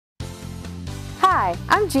Hi,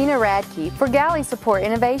 I'm Gina Radke for Galley Support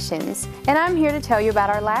Innovations, and I'm here to tell you about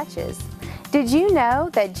our latches. Did you know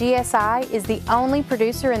that GSI is the only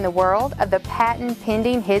producer in the world of the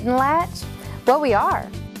patent-pending hidden latch? Well, we are.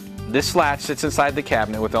 This latch sits inside the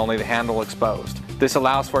cabinet with only the handle exposed. This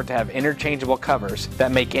allows for it to have interchangeable covers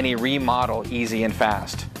that make any remodel easy and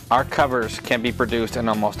fast. Our covers can be produced in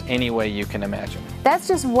almost any way you can imagine. That's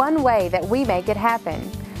just one way that we make it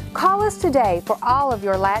happen. Call us today for all of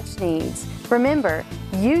your latch needs. Remember,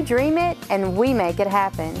 you dream it and we make it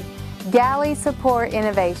happen. Galley Support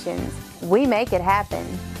Innovations. We make it happen.